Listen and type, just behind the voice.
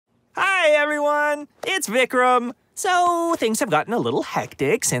Hey everyone, it's Vikram. So, things have gotten a little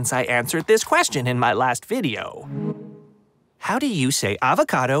hectic since I answered this question in my last video. How do you say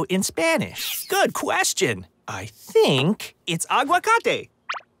avocado in Spanish? Good question. I think it's aguacate.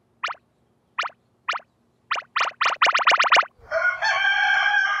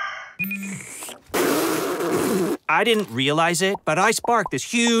 I didn't realize it, but I sparked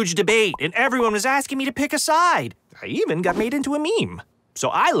this huge debate, and everyone was asking me to pick a side. I even got made into a meme. So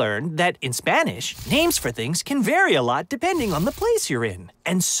I learned that in Spanish, names for things can vary a lot depending on the place you're in.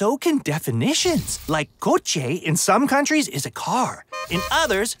 And so can definitions. Like coche in some countries is a car, in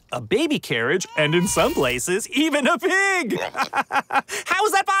others, a baby carriage, and in some places, even a pig. How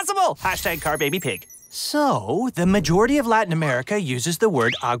is that possible? Hashtag car baby pig. So, the majority of Latin America uses the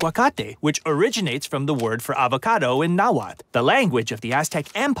word aguacate, which originates from the word for avocado in Nahuatl, the language of the Aztec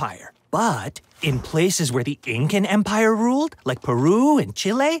Empire. But in places where the Incan Empire ruled, like Peru and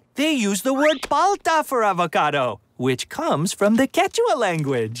Chile, they use the word palta for avocado, which comes from the Quechua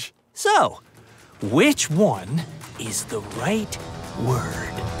language. So, which one is the right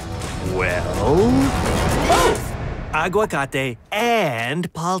word? Well, both aguacate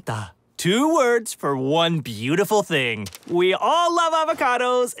and palta. 2 words for one beautiful thing. We all love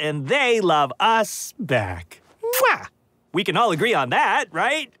avocados, and they love us back. Mwah! We can all agree on that,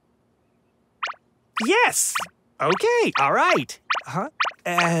 right? Yes! Okay, all right. Huh?